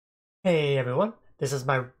Hey everyone, this is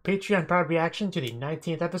my Patreon proud reaction to the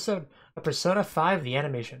 19th episode of Persona 5 the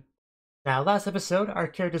animation. Now, last episode, our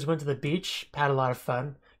characters went to the beach, had a lot of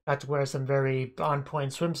fun, got to wear some very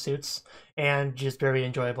on-point swimsuits, and just very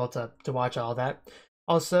enjoyable to watch all that.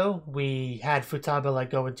 Also, we had Futaba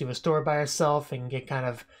go into a store by herself and get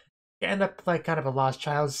end up like kind of a lost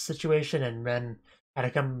child situation, and Ren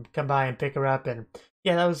had to come by and pick her up, and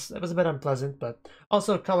yeah, that was a bit unpleasant. But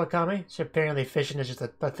also Kawakami, she apparently fishing is just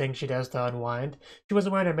a thing she does to unwind. She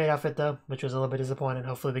wasn't wearing her maid outfit though, which was a little bit disappointing.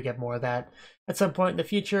 Hopefully we get more of that at some point in the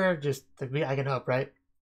future. Just I can hope, right?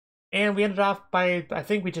 And we ended off by, I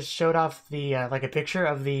think we just showed off the like a picture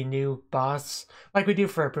of the new boss, like we do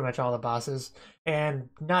for pretty much all the bosses, and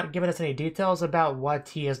not giving us any details about what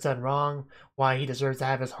he has done wrong, why he deserves to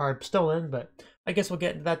have his heart stolen. But I guess we'll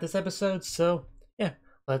get into that this episode. So yeah,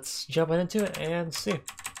 let's jump right into it and see.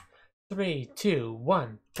 3, 2,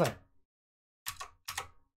 1, play.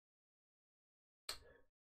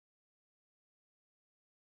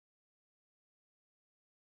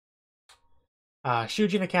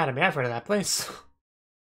 Shujin Academy. I've heard of that place.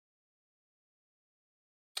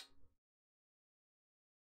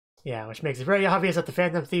 Yeah, which makes it very obvious that the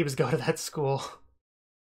Phantom Thieves go to that school.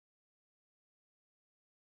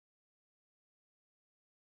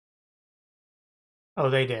 Oh,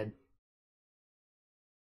 they did.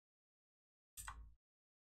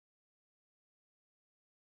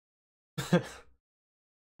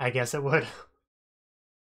 I guess it would.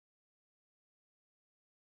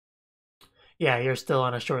 Yeah, you're still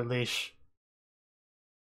on a short leash.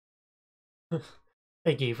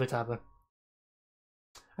 Thank you, Futaba.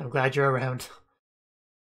 I'm glad you're around.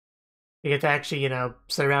 You get to actually,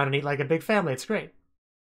 sit around and eat like a big family. It's great.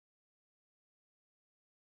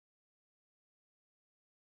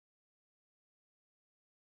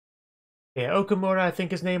 Yeah, Okamura, I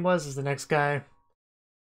think his name was, is the next guy.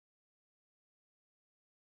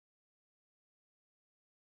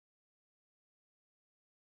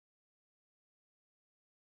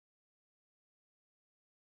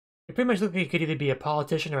 It pretty much looked like he could either be a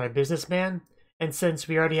politician or a businessman. And since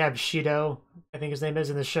we already have Shido, I think his name is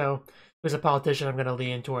in the show, who's a politician, I'm going to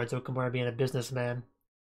lean towards Okamura being a businessman.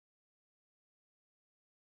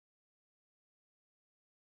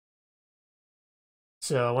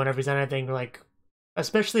 So I wonder if he's done anything like,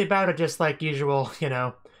 especially about it, just like usual,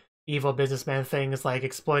 evil businessman things like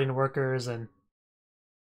exploiting workers and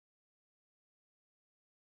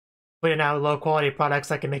putting out low quality products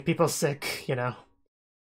that can make people sick.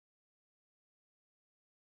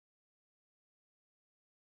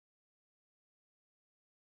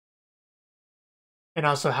 And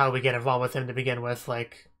also how we get involved with him to begin with,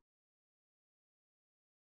 like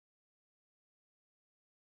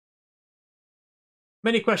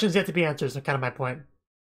many questions yet to be answered is kind of my point.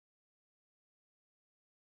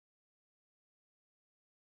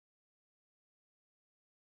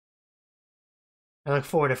 I look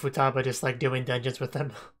forward to Futaba just like doing dungeons with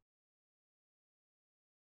them.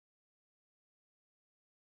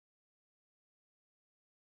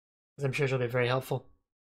 Because I'm sure she'll be very helpful.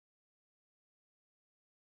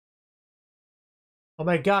 Oh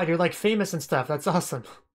my god, you're like famous and stuff. That's awesome.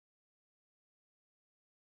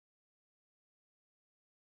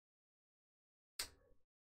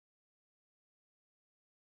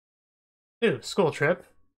 Ooh, school trip.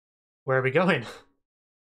 Where are we going?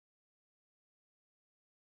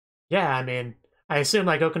 Yeah, I mean, I assume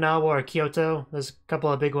like Okinawa or Kyoto. There's a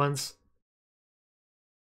couple of big ones.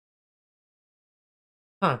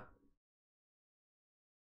 Huh.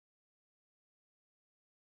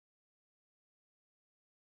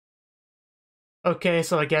 Okay,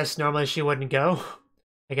 so I guess normally she wouldn't go.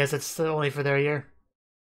 I guess it's only for their year.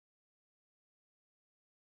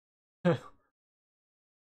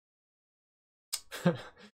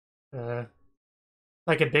 uh,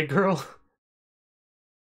 like a big girl?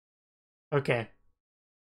 Okay.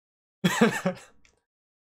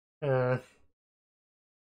 uh,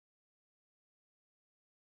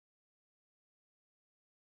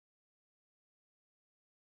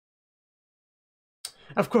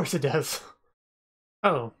 of course it does.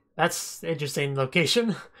 Oh, that's interesting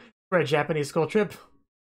location for a Japanese school trip.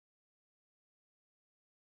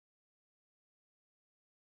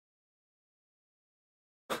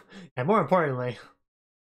 And more importantly,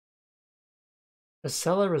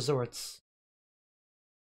 Vasella Resorts.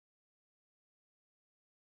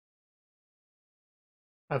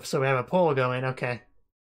 Oh, so we have a poll going, okay.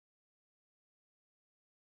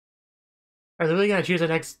 Are they really gonna choose a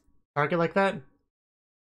next target like that?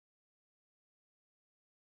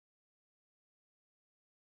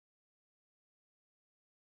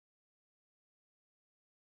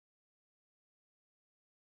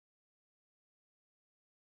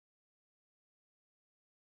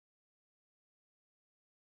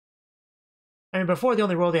 I mean, before the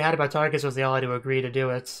only rule they had about targets was they all had to agree to do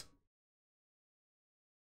it.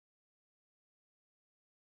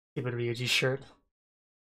 Stupid Ryuji's shirt.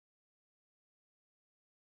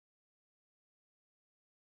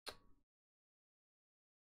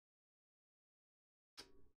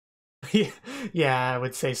 Yeah, I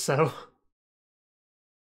would say so.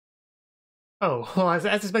 Oh, well, I was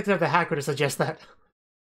expected of the hacker to suggest that.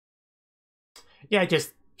 Yeah,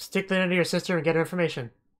 just stick that into your sister and get her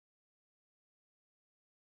information.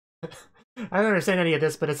 I don't understand any of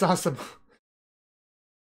this, but it's awesome.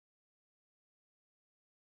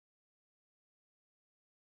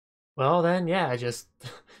 Well, then, yeah, just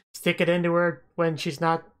stick it into her when she's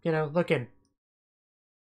not, looking.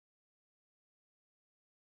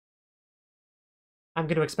 I'm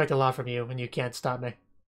going to expect a lot from you, and you can't stop me.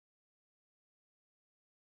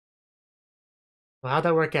 Well, how'd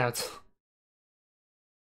that work out?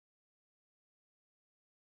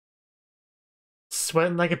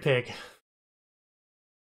 Sweating like a pig.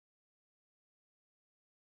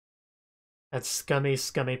 That scummy,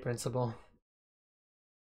 scummy principal.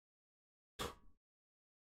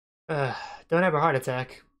 Don't have a heart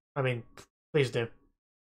attack. I mean, please do.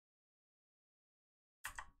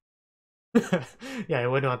 Yeah, I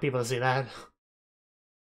wouldn't want people to see that.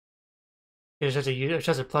 It's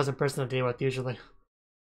just a pleasant person to deal with, usually.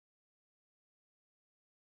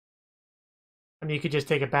 I mean, you could just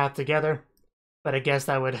take a bath together, but I guess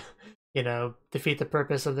that would, defeat the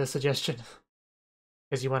purpose of this suggestion.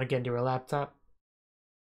 Because you want to get into her laptop.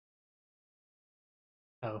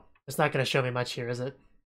 Oh, it's not going to show me much here, is it?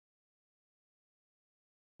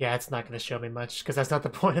 Yeah, it's not going to show me much, because that's not the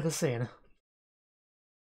point of the scene.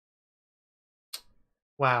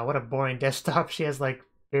 Wow, what a boring desktop. She has, like,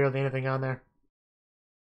 barely anything on there.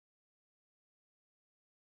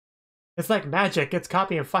 It's like magic. It's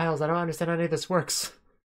copying files. I don't understand how any of this works.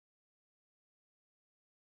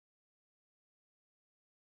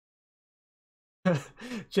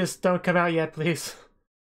 Just don't come out yet, please.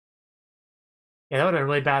 Yeah, that would have been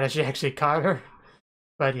really bad if she actually caught her.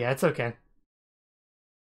 But yeah, it's okay.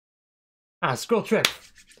 Ah, school trip.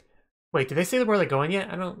 Wait, did they say where they're going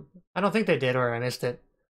yet? I don't think they did, or I missed it.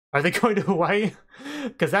 Are they going to Hawaii?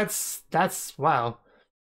 Because that's wow.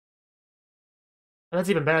 That's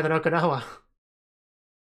even better than Okinawa.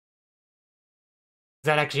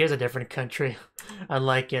 That actually is a different country,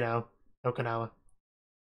 unlike, Okinawa.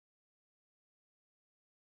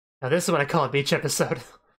 Now this is what I call a beach episode.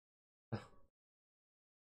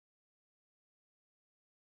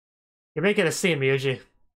 You're making a scene, Ryuji.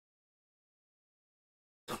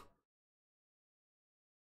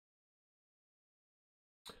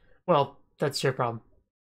 Well, that's your problem.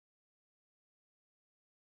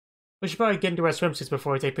 We should probably get into our swimsuits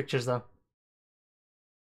before we take pictures, though.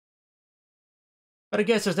 But I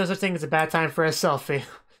guess there's no such thing as a bad time for a selfie,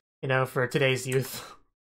 for today's youth.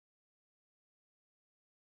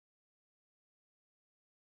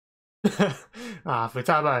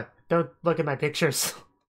 Futaba, don't look at my pictures.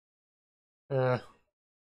 Uh.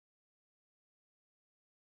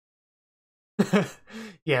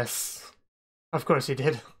 Yes. Of course you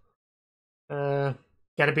did.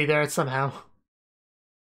 Gotta be there somehow.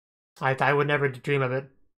 I would never dream of it.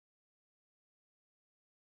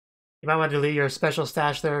 You might want to delete your special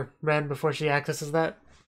stash there, Ren, before she accesses that.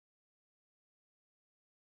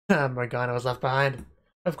 Morgana was left behind.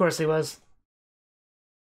 Of course he was.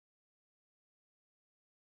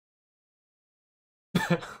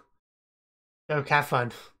 Oh, have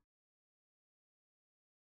fun.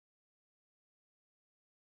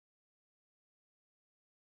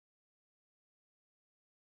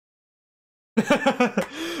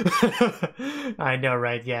 I know,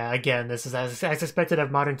 right? Yeah, again, this is as expected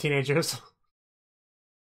of modern teenagers.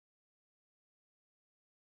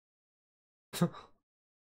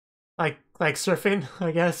 like surfing,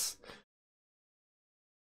 I guess.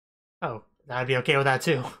 Oh, I'd be okay with that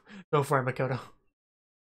too. Go for it, Makoto.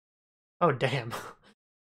 Oh, damn.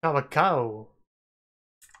 Kawakao.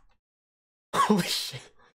 Holy shit.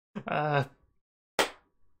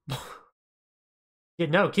 Yeah,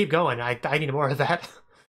 no, keep going. I need more of that.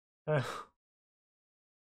 Uh,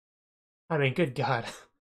 I mean, good God.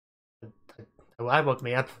 I woke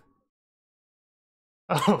me up.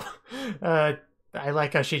 Oh, I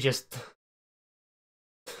like how she just...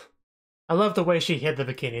 I love the way she hid the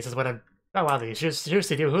bikinis is what I'm... Oh wow, they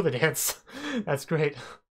seriously do hula dance. That's great.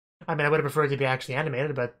 I mean, I would have preferred to be actually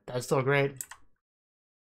animated, but that's still great.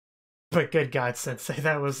 But good God, Sensei,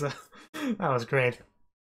 that was great.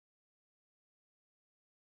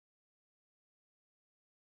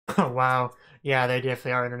 Oh wow, yeah, they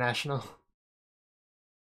definitely are international.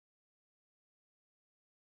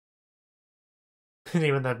 And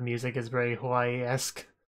even the music is very Hawaii-esque.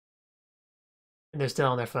 And they're still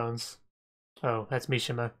on their phones. Oh, that's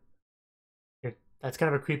Mishima. That's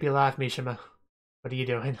kind of a creepy laugh, Mishima. What are you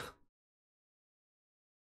doing?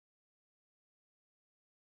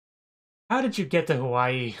 How did you get to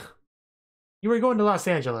Hawaii? You were going to Los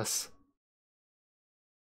Angeles.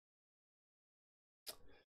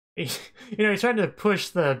 You're trying to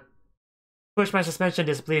push my suspension of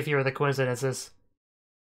disbelief here with the coincidences.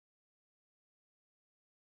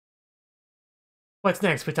 What's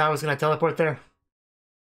next? We thought I was gonna teleport there?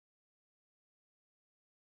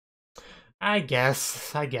 I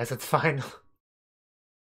guess it's fine.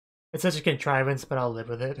 It's such a contrivance, but I'll live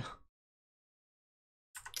with it.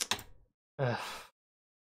 Ugh.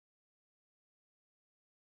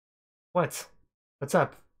 What? What's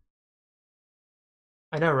up?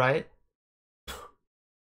 I know, right?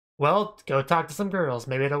 Well, go talk to some girls.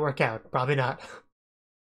 Maybe it'll work out. Probably not.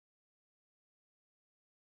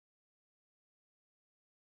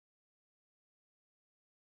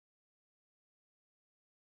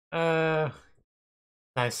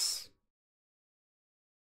 Nice.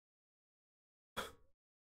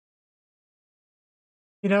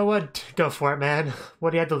 You know what? Go for it, man.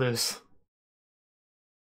 What do you have to lose?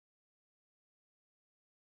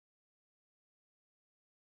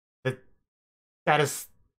 That that is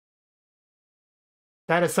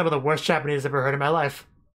that is some of the worst Japanese I've ever heard in my life.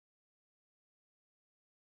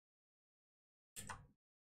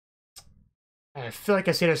 I feel like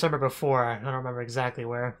I've seen her somewhere before. I don't remember exactly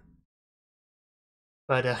where.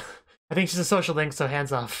 But I think she's a social link, so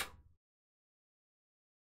hands off.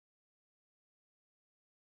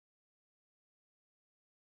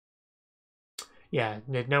 Yeah,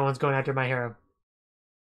 no one's going after my hero.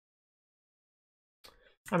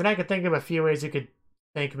 I mean, I could think of a few ways you could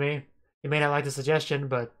thank me. You may not like the suggestion,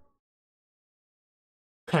 but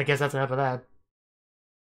I guess that's enough of that.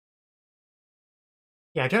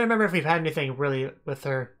 Yeah, I don't remember if we've had anything really with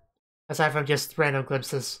her, aside from just random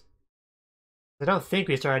glimpses. I don't think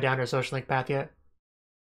we started down her social link path yet.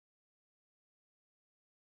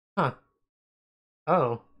 Huh.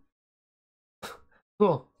 Oh.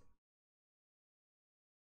 Cool.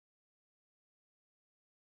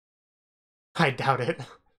 I doubt it.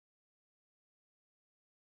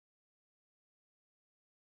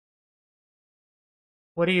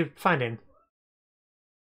 What are you finding?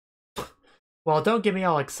 Well, don't get me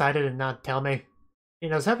all excited and not tell me. You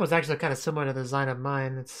know, Zep was actually kind of similar to the design of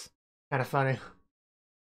mine. It's kind of funny.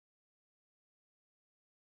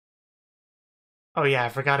 Oh yeah, I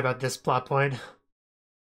forgot about this plot point.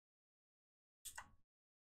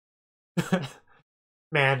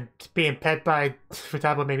 Man, being pet by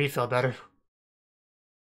Futaba made me feel better.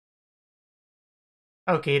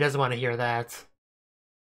 Okay, he doesn't want to hear that.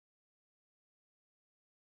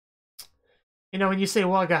 You know, when you say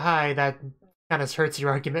Waga High, that kind of hurts your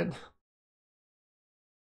argument.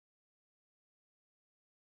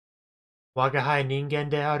 Waga High Ningen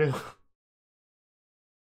de Aru.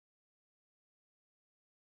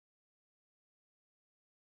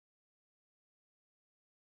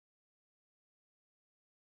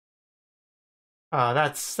 Oh,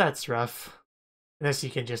 that's rough. Unless you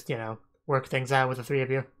can just, work things out with the three of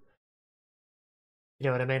you. You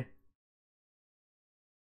know what I mean?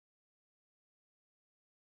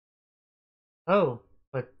 Oh,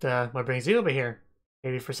 what brings you over here?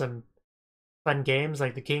 Maybe for some fun games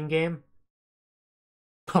like the King game?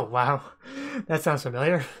 Oh wow, that sounds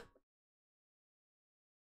familiar.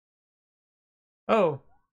 Oh,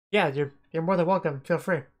 yeah, you're more than welcome. Feel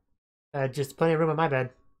free. Just plenty of room in my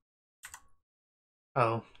bed.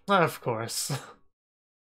 Oh, of course,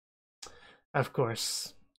 of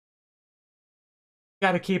course.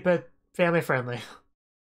 Got to keep it family friendly.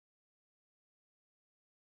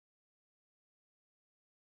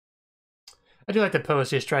 I do like the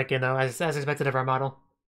pose you strike in though, as expected of our model.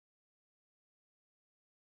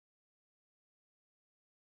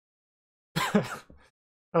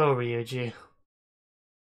 Oh, Ryuji.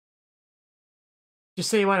 Just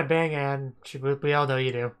say you want to bang, and we all know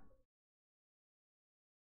you do.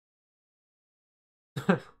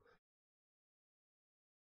 I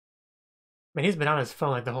mean, he's been on his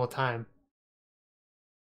phone like the whole time.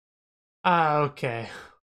 Ah, okay.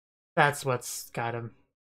 That's what's got him.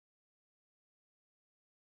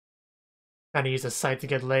 Trying to use a site to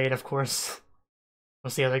get laid, of course.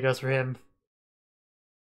 We'll see how that goes for him.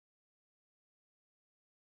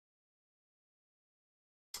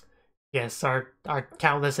 Yes, our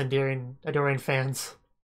countless adoring fans.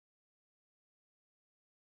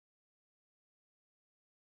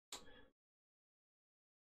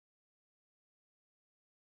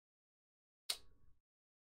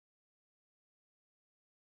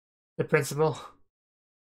 The principal.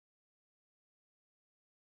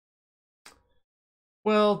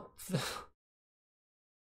 Well,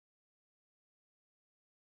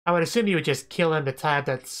 I would assume you would just kill him to tie up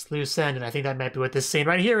that loose end, and I think that might be what this scene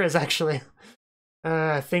right here is, actually.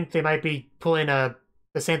 I think they might be pulling the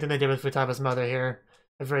same thing they did with Futaba's mother here.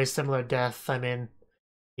 A very similar death. I mean,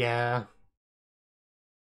 yeah.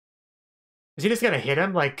 Is he just gonna hit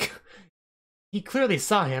him? Like, he clearly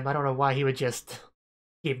saw him. I don't know why he would just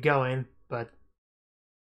keep going, but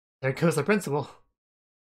there goes the principal.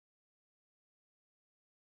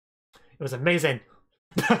 It was amazing.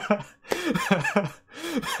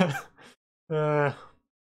 uh,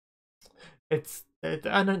 it's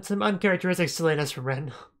some uncharacteristic silliness from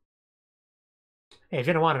Ren. Hey, if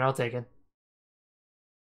you don't want it, I'll take it.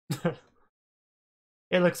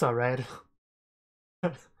 It looks alright.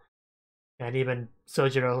 And even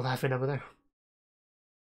Sojiro laughing over there.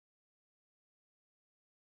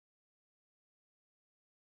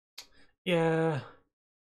 Yeah.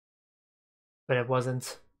 But it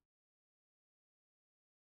wasn't.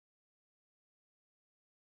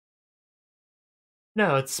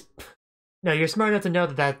 No, it's... No, you're smart enough to know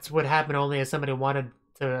that that's what happened only if somebody wanted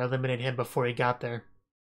to eliminate him before he got there.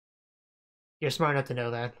 You're smart enough to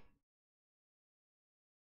know that.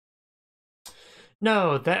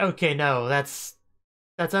 No, okay, no, that's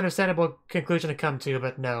understandable conclusion to come to,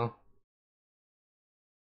 but no.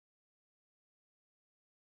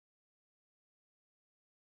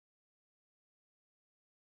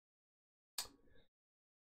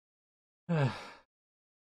 Like,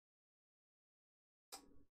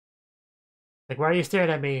 why are you staring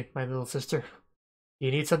at me, my little sister? Do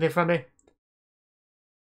you need something from me?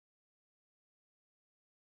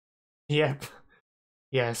 Yep.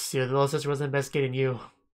 Yes, your little sister was investigating you.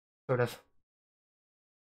 Sort of.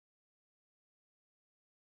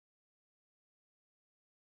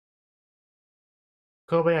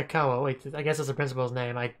 Kobayakawa. Wait, I guess that's the principal's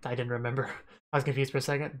name. I didn't remember. I was confused for a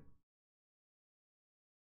second.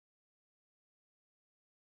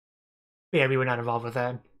 But yeah, we were not involved with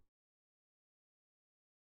that.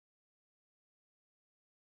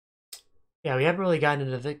 Yeah, we haven't really gotten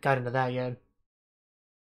into that yet.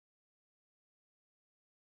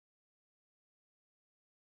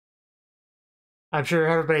 I'm sure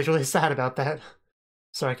everybody's really sad about that.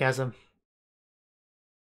 Sarcasm.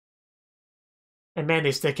 And man,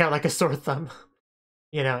 they stick out like a sore thumb.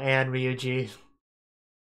 You know, and Ryuji.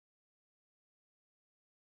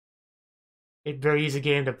 A very easy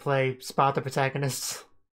game to play, spot the protagonists.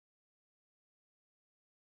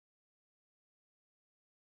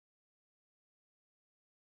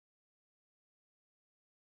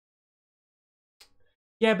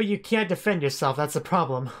 Yeah, but you can't defend yourself, that's the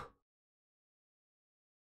problem.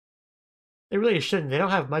 They really shouldn't. They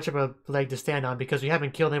don't have much of a leg to stand on because we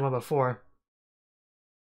haven't killed anyone before.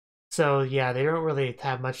 So yeah, they don't really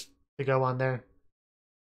have much to go on there.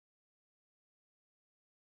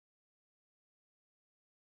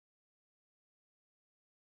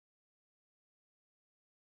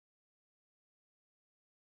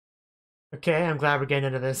 Okay, I'm glad we're getting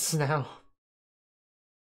into this now.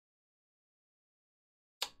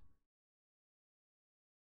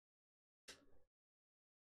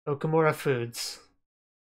 Okamura Foods.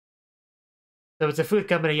 So it's a food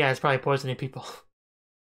company, yeah, it's probably poisoning people.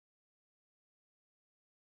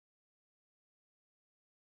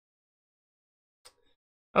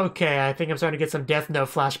 Okay, I think I'm starting to get some Death Note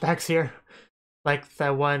flashbacks here. Like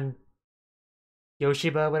that one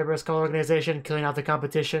Yoshiba, whatever it's called, organization, killing out the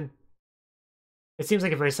competition. It seems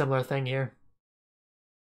like a very similar thing here.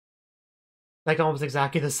 Like almost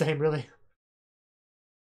exactly the same, really.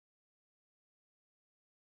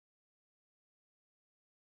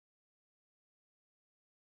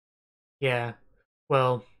 Yeah.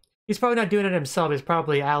 Well, he's probably not doing it himself. He's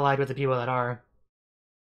probably allied with the people that are.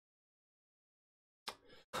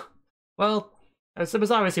 Well, it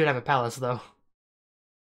was obvious he would have a palace, though.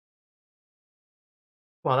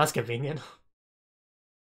 Well, that's convenient.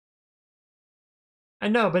 I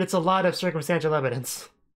know, but it's a lot of circumstantial evidence.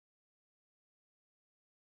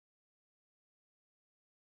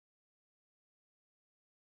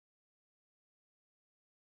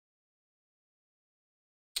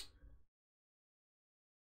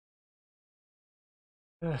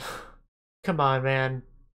 Come on, man.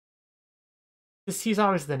 He's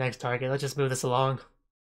always the next target. Let's just move this along.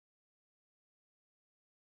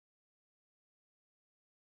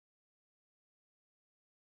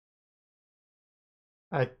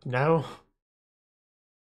 No.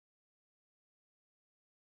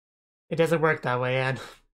 It doesn't work that way, Anne.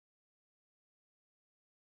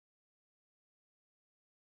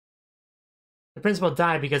 The principal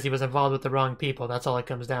died because he was involved with the wrong people. That's all it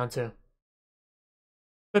comes down to.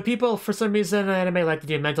 But people, for some reason, in anime like to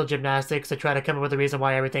do mental gymnastics to try to come up with a reason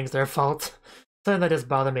why everything's their fault. Something that just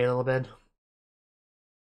bothered me a little bit.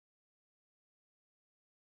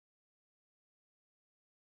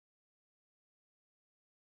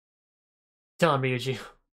 Tell him, Ryuji.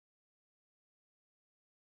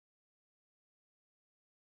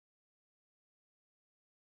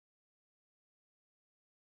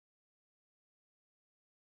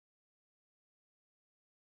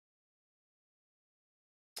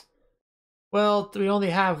 Well, we only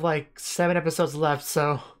have like 7 episodes left,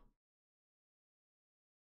 so...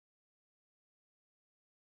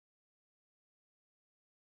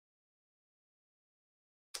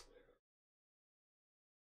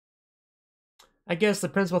 I guess the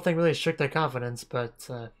principal thing really shook their confidence, but...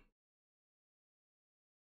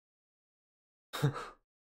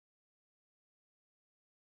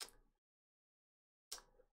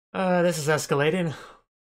 this is escalating.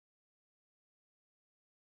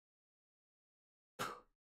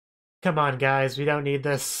 Come on, guys, we don't need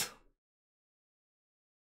this.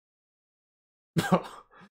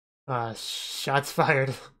 Shots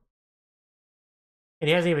fired. And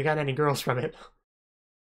he hasn't even gotten any girls from it.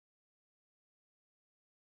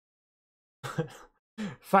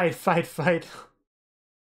 Fight, fight, fight.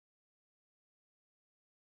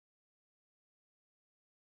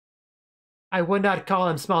 I would not call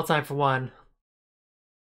him small time for one.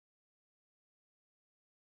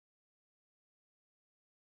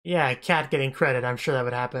 Yeah, cat getting credit, I'm sure that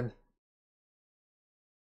would happen.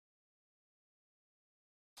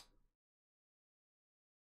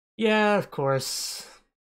 Yeah, of course.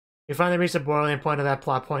 We finally reached the boiling point of that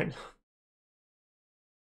plot point.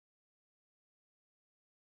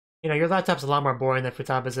 You know, your laptop's a lot more boring than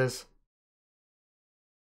Futaba's is.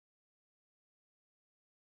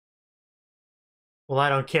 Well, I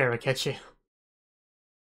don't care, Akechi.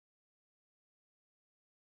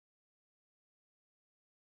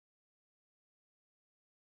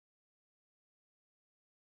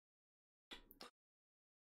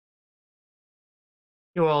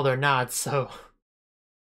 Well, they're not, so...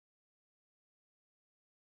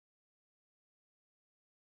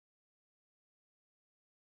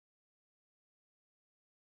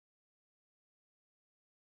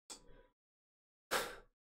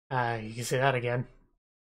 you can say that again.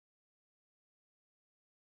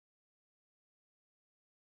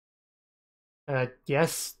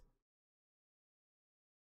 Yes?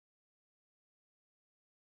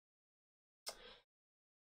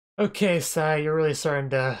 Okay, Sai, you're really starting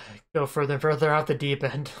to go further and further off the deep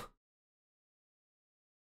end.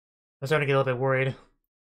 I'm starting to get a little bit worried.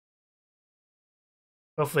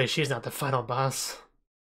 Hopefully she's not the final boss.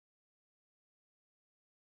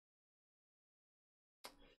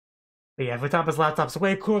 But yeah, Futaba's laptop's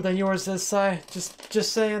way cooler than yours is, Sai.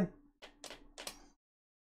 Just saying.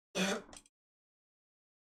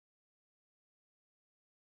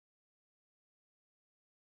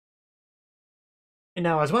 You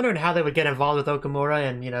know, I was wondering how they would get involved with Okamura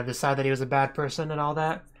and, you know, decide that he was a bad person and all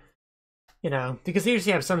that. You know, because they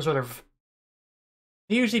usually have some sort of...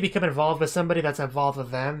 They usually become involved with somebody that's involved with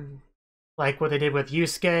them. Like what they did with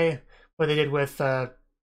Yusuke, what they did with, I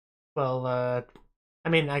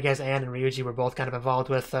mean, I guess Anne and Ryuji were both kind of involved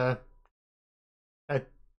with, the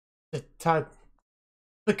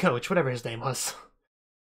coach, whatever his name was.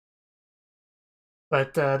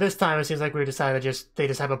 But, this time it seems like we decided they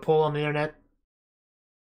just have a poll on the internet.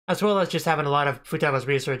 As well as just having a lot of Futaba's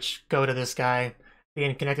research go to this guy,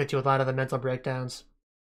 being connected to a lot of the mental breakdowns.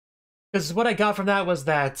 Because what I got from that was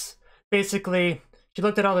that, basically, she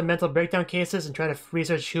looked at all the mental breakdown cases and tried to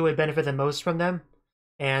research who would benefit the most from them,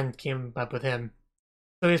 and came up with him.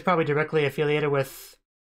 So he's probably directly affiliated with,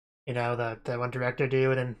 you know, the one director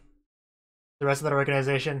dude and the rest of that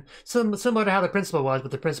organization. Similar to how the principal was,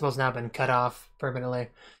 but the principal's now been cut off permanently.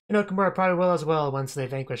 And Okamura probably will as well once they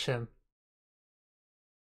vanquish him.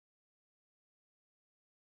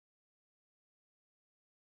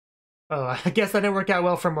 Oh, I guess that didn't work out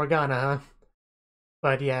well for Morgana, huh?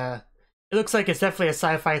 But yeah, it looks like it's definitely a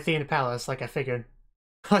sci-fi themed palace, like I figured.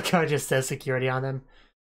 Like how it just says security on them.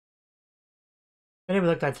 It didn't even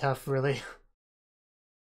look that tough, really.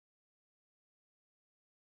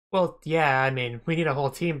 Well, yeah, I mean, we need a whole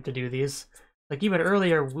team to do these. Like even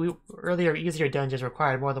earlier, easier dungeons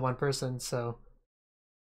required more than one person, so...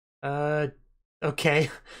 okay.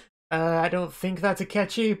 I don't think that's a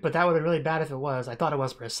catchy, but that would have been really bad if it was. I thought it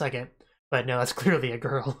was for a second. But no, that's clearly a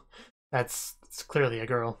girl. It's clearly a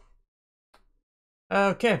girl.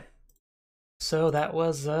 Okay. So that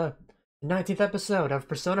was 19th episode of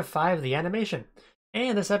Persona 5 the animation.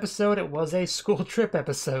 And this episode, it was a school trip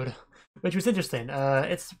episode, which was interesting.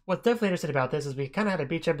 It's what's definitely interesting about this is we kind of had a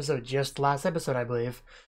beach episode just last episode, I believe.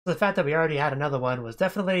 So the fact that we already had another one was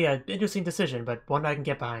definitely an interesting decision, but one I can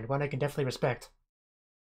get behind, one I can definitely respect.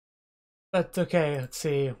 But okay, let's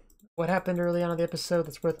see. What happened early on in the episode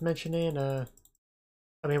that's worth mentioning? I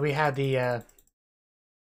mean, we had the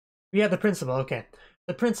principal. Okay,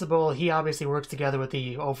 the principal. He obviously works together with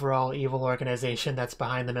the overall evil organization that's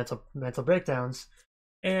behind the mental breakdowns,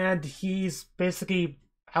 and he's basically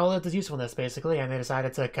outlived his usefulness, basically, and they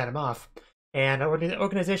decided to cut him off. And an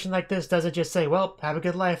organization like this doesn't just say, "Well, have a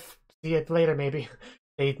good life. See you later, maybe."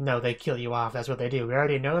 They kill you off. That's what they do. We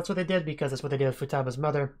already know that's what they did because that's what they did with Futaba's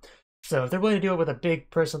mother. So if they're willing to do it with a big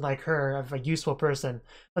person like her, a useful person,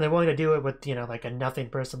 and they're willing to do it with, like a nothing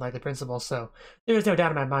person like the principal, so there's no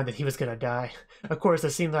doubt in my mind that he was gonna die. Of course, the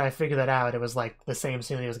scene that I figured that out, it was like the same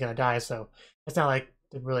scene that he was gonna die, so it's not like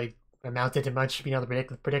it really amounted to much being able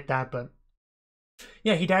to predict that, but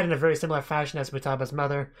yeah, he died in a very similar fashion as Mutaba's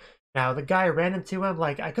mother. Now, the guy ran into him,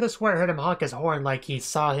 like, I could have swore I heard him honk his horn like he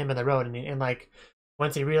saw him in the road, and like,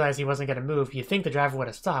 once he realized he wasn't gonna move, you'd think the driver would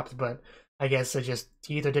have stopped, but I guess it just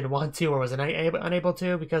he either didn't want to or was unable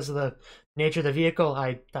to because of the nature of the vehicle.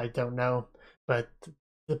 I don't know, but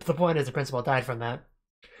the point is the principal died from that,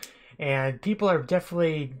 and people are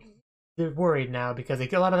definitely they're worried now because a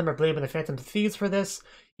lot of them are blaming the Phantom Thieves for this,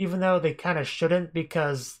 even though they kind of shouldn't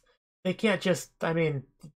because they can't just. I mean,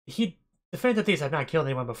 the Phantom Thieves have not killed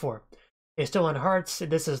anyone before. They stolen hearts.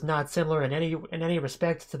 This is not similar in any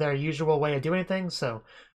respect to their usual way of doing things. So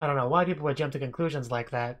I don't know why people would jump to conclusions like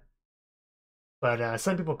that. But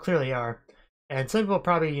some people clearly are. And some people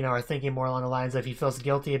probably, are thinking more along the lines of he feels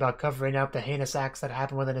guilty about covering up the heinous acts that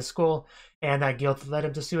happened within his school, and that guilt led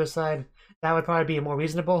him to suicide. That would probably be a more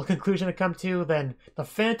reasonable conclusion to come to than the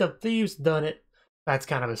Phantom Thieves done it. That's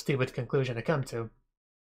kind of a stupid conclusion to come to.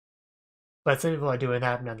 But some people are doing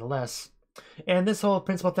that nonetheless. And this whole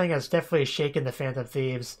principal thing has definitely shaken the Phantom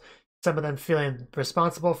Thieves. Some of them feeling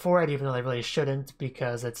responsible for it, even though they really shouldn't,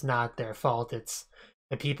 because it's not their fault. It's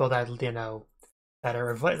the people that, that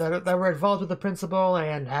were involved with the principal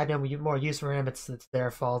and had no more use for him. It's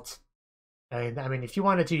their fault. I mean, if you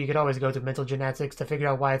wanted to, you could always go to mental gymnastics to figure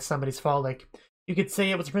out why it's somebody's fault. Like, you could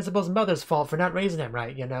say it was the principal's mother's fault for not raising him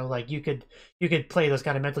right. Like you could play those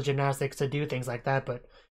kind of mental gymnastics to do things like that. But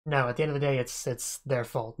no, at the end of the day, it's their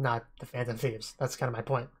fault, not the Phantom Thieves. That's kind of my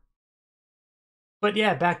point. But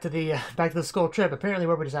yeah, back to the school trip. Apparently,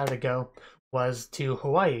 where we decided to go was to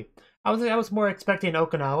Hawaii. I was more expecting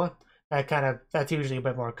Okinawa. That's usually a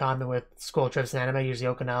bit more common with school trips in anime.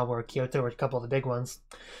 Usually Okinawa or Kyoto are a couple of the big ones.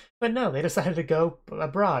 But no, they decided to go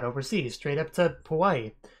abroad, overseas, straight up to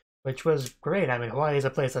Hawaii, which was great. I mean, Hawaii is a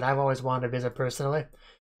place that I've always wanted to visit personally,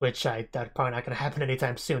 which that's probably not going to happen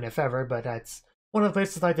anytime soon, if ever. But that's one of the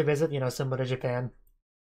places I'd like to visit. Similar to Japan.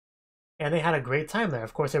 And they had a great time there.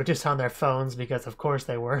 Of course, they were just on their phones because, of course,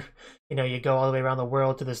 they were. You go all the way around the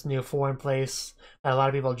world to this new foreign place that a lot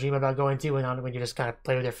of people dream about going to, and when you just kind of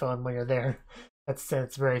play with your phone when you're there. It's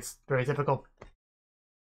very typical.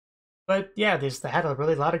 But yeah, they had a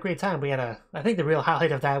lot of great time. We had I think the real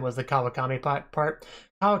highlight of that was the Kawakami part.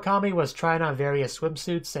 Kawakami was trying on various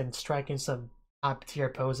swimsuits and striking some top tier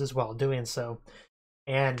poses while doing so,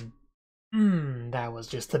 and that was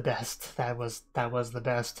just the best. That was the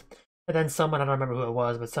best. And then someone, I don't remember who it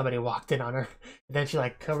was, but somebody walked in on her. And then she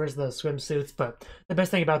covers the swimsuits. But the best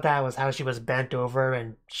thing about that was how she was bent over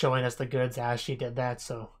and showing us the goods as she did that.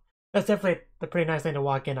 So that's definitely a pretty nice thing to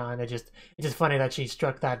walk in on. It's just funny that she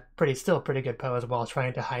struck that still pretty good pose while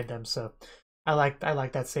trying to hide them. So I like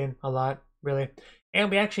that scene a lot, really. And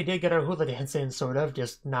we actually did get our hula dance in, sort of,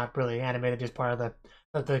 just not really animated, just part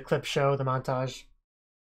of the clip show, the montage.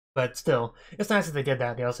 But still, it's nice that they did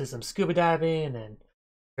that. They also did some scuba diving and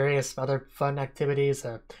various other fun activities.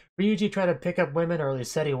 Ryuji tried to pick up women, or at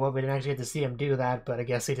least said he would. We didn't actually get to see him do that, but I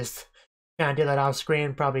guess he just kind of did that off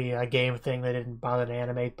screen. Probably a game thing they didn't bother to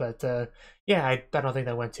animate, but yeah, I don't think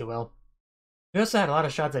that went too well. We also had a lot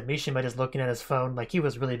of shots of Mishima just looking at his phone, like he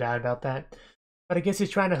was really bad about that. But I guess he's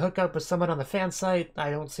trying to hook up with someone on the fan site. I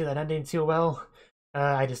don't see that ending too well.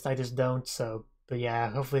 I just don't. So, but yeah,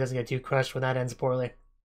 hopefully he doesn't get too crushed when that ends poorly.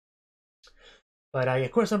 But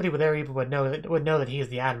of course, somebody with their people would know that he is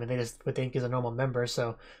the admin. They just would think he's a normal member.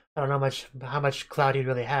 So I don't know how much clout he'd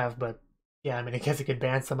really have. But yeah, I mean, I guess he could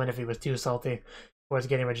ban someone if he was too salty towards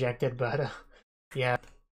getting rejected. But yeah.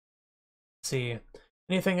 Let's see,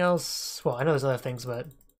 anything else? Well, I know there's other things, but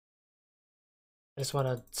I just want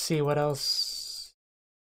to see what else.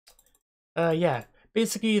 Yeah.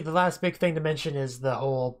 Basically, the last big thing to mention is the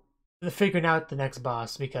whole figuring out the next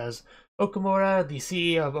boss, because Okamura, the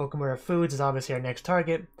CEO of Okamura Foods, is obviously our next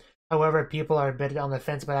target. However, people are a bit on the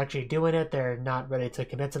fence about actually doing it. They're not ready to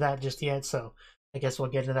commit to that just yet, so I guess we'll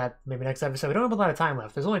get into that maybe next episode. We don't have a lot of time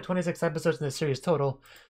left. There's only 26 episodes in this series total,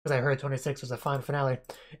 because I heard 26 was a fine finale,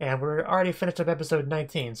 and we're already finished up episode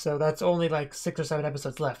 19, so that's only like 6 or 7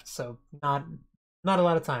 episodes left, so not a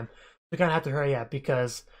lot of time. We kind of have to hurry up,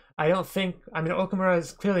 because I don't think, I mean, Okamura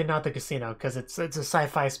is clearly not the casino, because it's a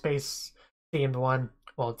sci-fi space themed one.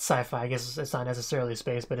 Well, it's sci-fi, I guess it's not necessarily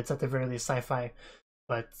space, but it's at the very least sci-fi.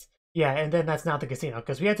 But yeah, and then that's not the casino,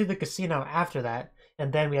 because we had to do the casino after that,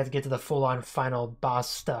 and then we had to get to the full-on final boss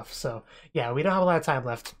stuff. So yeah, we don't have a lot of time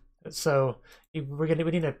left. So we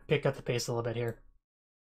need to pick up the pace a little bit here.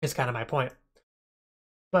 Is kind of my point.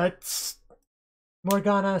 But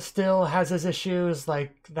Morgana still has his issues.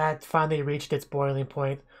 Like, that finally reached its boiling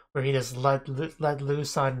point, where he just let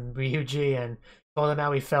loose on Ryuji and told him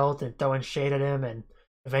how he felt and throwing shade at him, and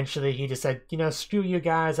eventually he just said, you know, screw you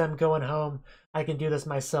guys, I'm going home. I can do this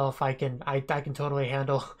myself. I can totally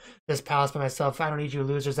handle this palace by myself. I don't need you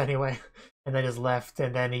losers anyway. And then just left,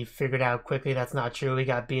 and then he figured out quickly that's not true. He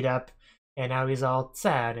got beat up, and now he's all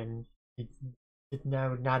sad and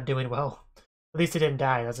now not doing well. At least he didn't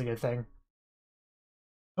die. That's a good thing.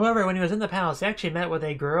 However, when he was in the palace, he actually met with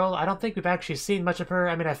a girl. I don't think we've actually seen much of her.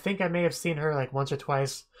 I mean, I think I may have seen her like once or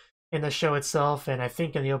twice in the show itself, and I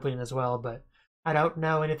think in the opening as well, but I don't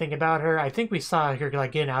know anything about her. I think we saw her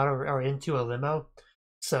like getting out or into a limo.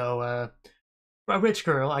 So, a rich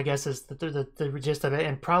girl, I guess, is the gist of it,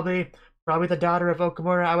 and probably the daughter of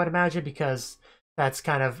Okamura, I would imagine, because that's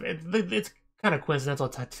kind of it's kind of coincidental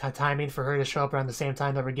timing for her to show up around the same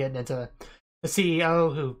time that we're getting into the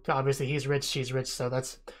CEO, who obviously he's rich, she's rich, so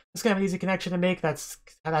that's kind of an easy connection to make. That's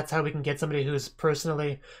how we can get somebody who's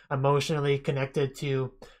personally, emotionally connected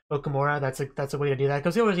to Okamura. That's a way to do that,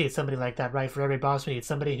 because we always need somebody like that, right? For every boss, we need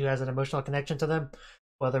somebody who has an emotional connection to them,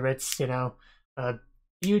 whether it's, you know,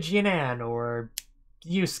 Yuji and Ann, or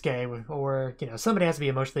Yusuke, or, you know, somebody has to be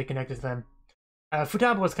emotionally connected to them.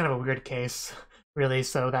 Futaba was kind of a weird case, really,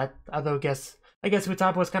 so that, although I guess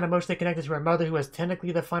Futaba was kind of emotionally connected to her mother, who was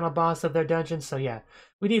technically the final boss of their dungeon. So yeah,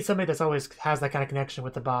 we need somebody that's always has that kind of connection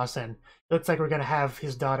with the boss, and it looks like we're gonna have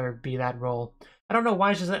his daughter be that role. I don't know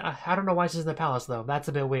why she's in the palace though. That's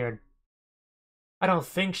a bit weird. I don't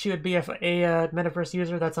think she would be a metaverse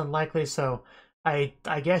user. That's unlikely. So I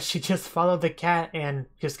guess she just followed the cat and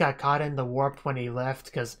just got caught in the warp when he left,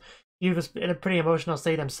 because he was in a pretty emotional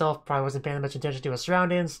state himself. Probably wasn't paying much attention to his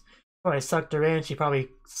surroundings. Probably sucked her in. She probably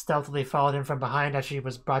stealthily followed him from behind as she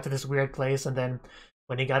was brought to this weird place, and then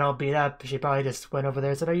when he got all beat up, she probably just went over there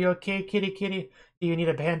and said, "Are you okay, kitty? Do you need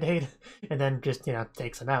a band-aid?" And then just, you know,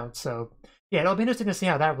 takes him out. So yeah, it'll be interesting to see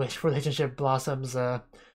how that relationship blossoms.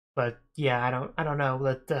 But yeah, I don't know.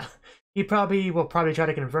 That he will probably try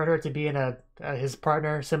to convert her to being his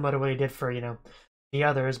partner, similar to what he did for, you know, the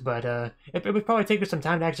others. But it would probably take her some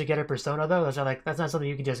time to actually get her persona though. That's not something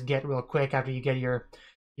you can just get real quick after you get your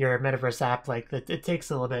metaverse app. Like, it takes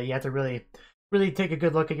a little bit. You have to really take a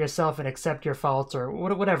good look at yourself and accept your faults, or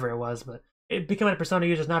whatever it was. But becoming a persona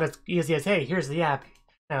user is not as easy as, hey, here's the app,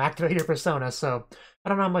 now activate your persona. So I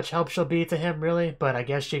don't know how much help she'll be to him really, but I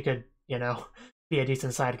guess she could, you know, be a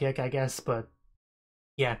decent sidekick, I guess. But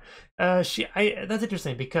yeah, that's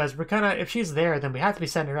interesting, because we're kind of, if she's there, then we have to be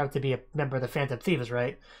setting her up to be a member of the Phantom Thieves,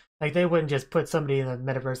 right? Like, they wouldn't just put somebody in the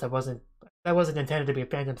metaverse that wasn't intended to be a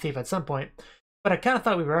Phantom Thief at some point. But I kind of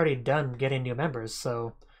thought we were already done getting new members,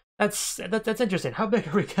 so that's interesting. How big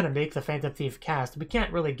are we gonna make the Phantom Thief cast? We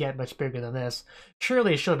can't really get much bigger than this.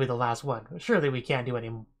 Surely she'll be the last one. Surely we can't do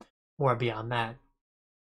any more beyond that.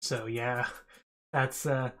 So yeah, that's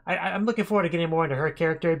I'm looking forward to getting more into her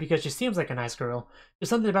character, because she seems like a nice girl. There's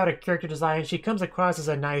something about her character design. She comes across as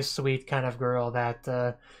a nice, sweet kind of girl that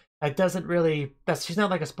doesn't really, she's not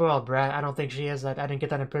like a spoiled brat. I don't think she is. I didn't get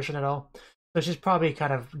that impression at all. So she's probably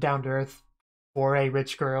kind of down to earth for a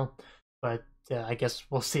rich girl. But I guess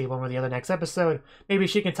we'll see one or the other next episode. Maybe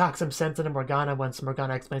she can talk some sense into Morgana once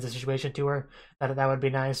Morgana explains the situation to her. That would be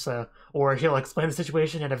nice. Or he'll explain the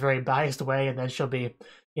situation in a very biased way, and then she'll be,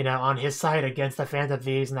 you know, on his side against the Phantom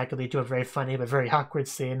Thieves, and that could lead to a very funny but very awkward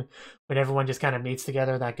scene when everyone just kind of meets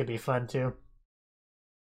together. That could be fun too.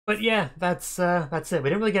 But yeah, that's it. We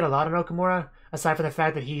didn't really get a lot on Okamura, aside from the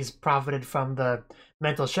fact that he's profited from the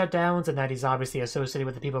mental shutdowns and that he's obviously associated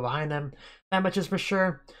with the people behind them. That much is for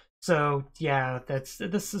sure. So yeah, this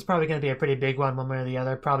is probably going to be a pretty big one way or the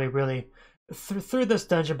other. Probably really through this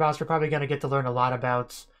dungeon boss, we're probably going to get to learn a lot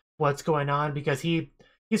about what's going on, because he's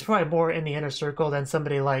probably more in the inner circle than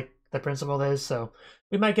somebody like the principal is. So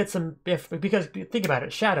we might get some, because think about it,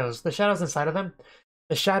 the shadows inside of them.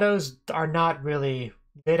 the shadows are not really,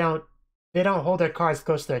 they don't hold their cards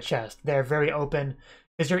close to their chest. They're very open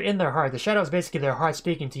because you're in their heart. The shadow is basically their heart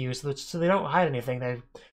speaking to you, so they don't hide anything. They're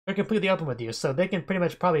completely open with you, so they can pretty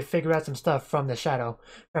much probably figure out some stuff from the shadow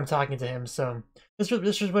from talking to him. So this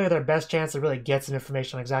is really their best chance to really get some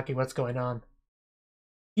information on exactly what's going on.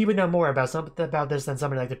 He would know more about this than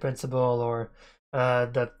somebody like the principal or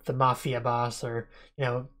the mafia boss, or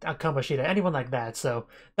Kamoshida, anyone like that. So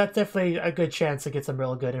that's definitely a good chance to get some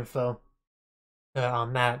real good info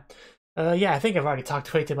on that. Yeah, I think I've already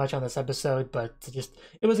talked way too much on this episode, but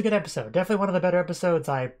it was a good episode. Definitely one of the better episodes.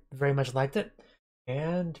 I very much liked it.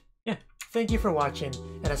 And yeah, thank you for watching,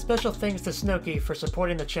 and a special thanks to Cnouki for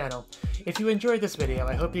supporting the channel. If you enjoyed this video,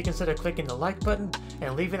 I hope you consider clicking the like button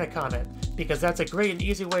and leaving a comment, because that's a great and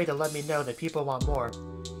easy way to let me know that people want more.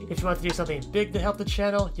 If you want to do something big to help the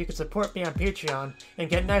channel, you can support me on Patreon and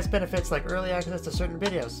get nice benefits like early access to certain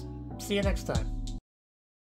videos. See you next time.